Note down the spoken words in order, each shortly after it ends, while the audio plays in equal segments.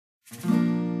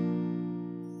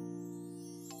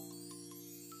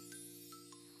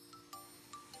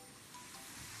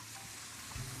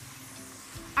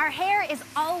Our hair is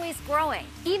always growing.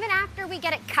 Even after we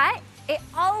get it cut, it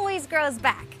always grows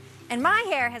back. And my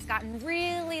hair has gotten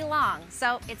really long,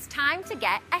 so it's time to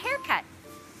get a haircut.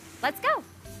 Let's go.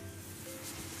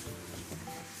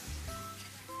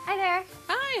 Hi there.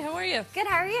 Hi, how are you? Good,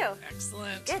 how are you?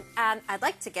 Excellent. Good. I'd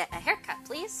like to get a haircut,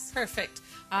 please. Perfect.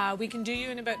 We can do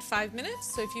you in about 5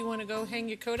 minutes, so if you want to go hang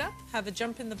your coat up, have a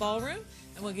jump in the ballroom,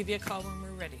 and we'll give you a call when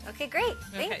we're ready. Okay, great.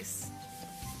 Okay. Thanks.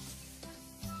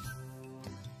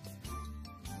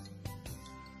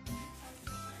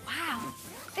 Wow,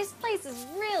 this place is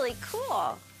really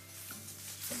cool.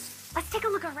 Let's take a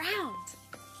look around.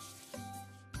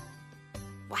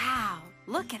 Wow,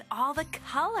 look at all the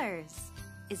colors.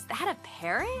 Is that a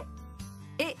parrot?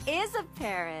 It is a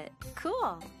parrot.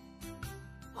 Cool.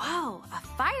 Whoa, a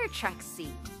fire truck seat.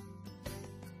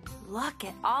 Look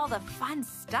at all the fun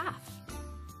stuff.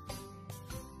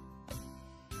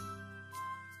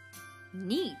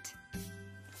 Neat.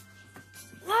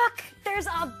 Look, there's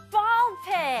a ball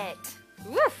pit.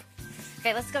 Woof.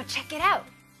 Okay, let's go check it out.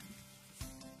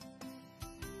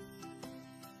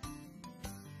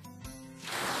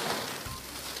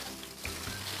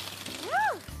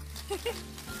 Woo.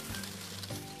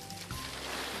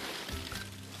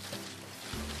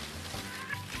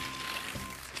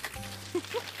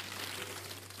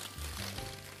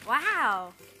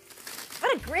 Wow,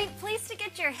 what a great place to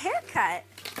get your hair cut.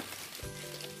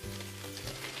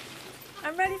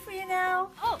 I'm ready for you now.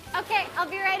 Oh, okay, I'll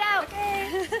be right out.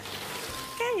 Okay.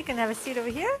 Okay, you can have a seat over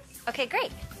here. Okay,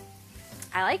 great.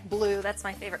 I like blue, that's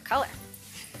my favorite color.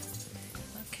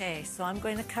 Okay, so I'm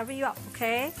going to cover you up,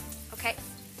 okay? Okay.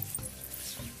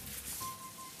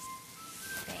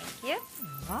 Thank you.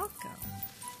 You're welcome.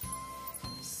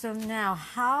 So now,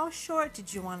 how short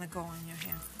did you want to go on your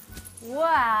hair?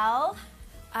 Well,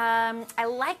 I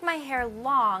like my hair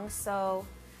long, so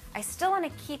I still want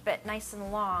to keep it nice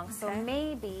and long. Okay. So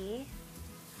maybe,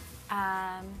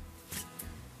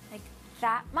 like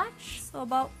that much? So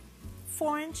about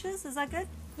 4 inches, is that good?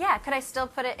 Yeah, could I still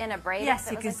put it in a braid? Yes, if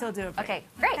it you was can like- still do a braid. Okay,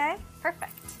 great. Okay.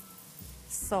 Perfect.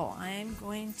 So I'm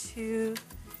going to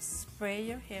spray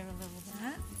your hair a little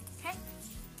bit. Okay.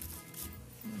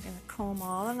 I'm going to comb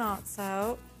all the knots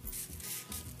out.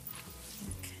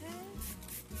 Okay.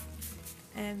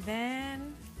 And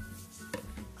then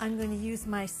I'm going to use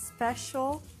my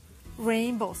special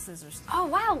rainbow scissors. Oh,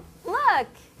 wow, look.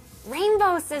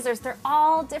 Rainbow scissors, they're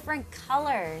all different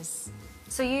colors.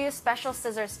 So you use special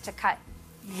scissors to cut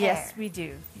hair? Yes, we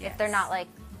do. If they're not like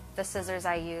the scissors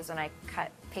I use when I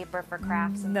cut paper for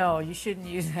crafts? No, you shouldn't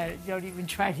use that. Don't even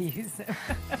try to use them.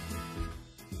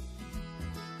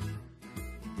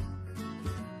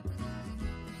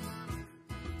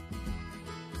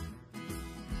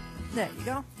 There you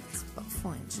go. It's about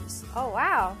 4 inches. Oh,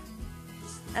 wow.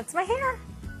 That's my hair.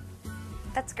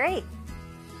 That's great.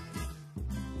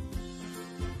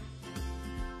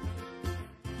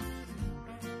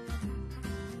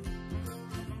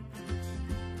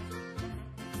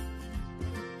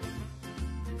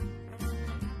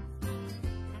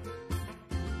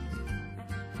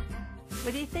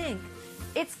 What do you think?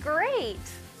 It's great.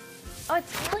 Oh,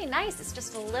 it's really nice. It's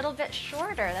just a little bit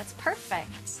shorter. That's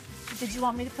perfect. Did you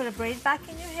want me to put a braid back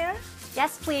in your hair?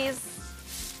 Yes, please.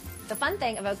 The fun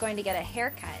thing about going to get a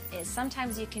haircut is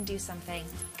sometimes you can do something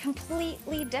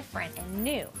completely different and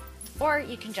new. Or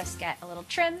you can just get a little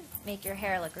trim, make your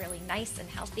hair look really nice and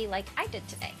healthy like I did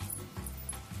today.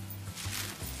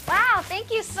 Wow, thank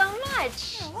you so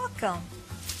much. You're welcome.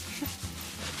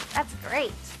 That's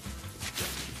great.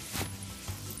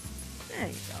 There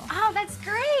you go. Oh, that's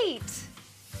great.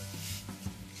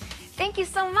 Thank you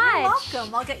so much. You're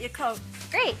welcome. I'll get your coat.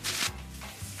 Great.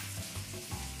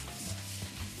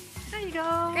 There you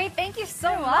go. Great, thank you so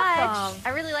You're much. welcome. I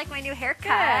really like my new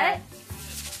haircut. Good.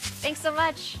 Thanks so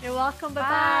much. You're welcome.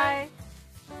 Bye-bye.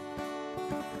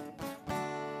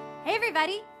 Hey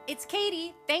everybody, it's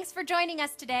Katie. Thanks for joining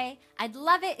us today. I'd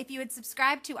love it if you would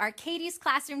subscribe to our Katie's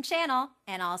Classroom channel,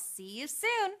 and I'll see you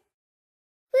soon.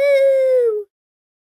 Woo!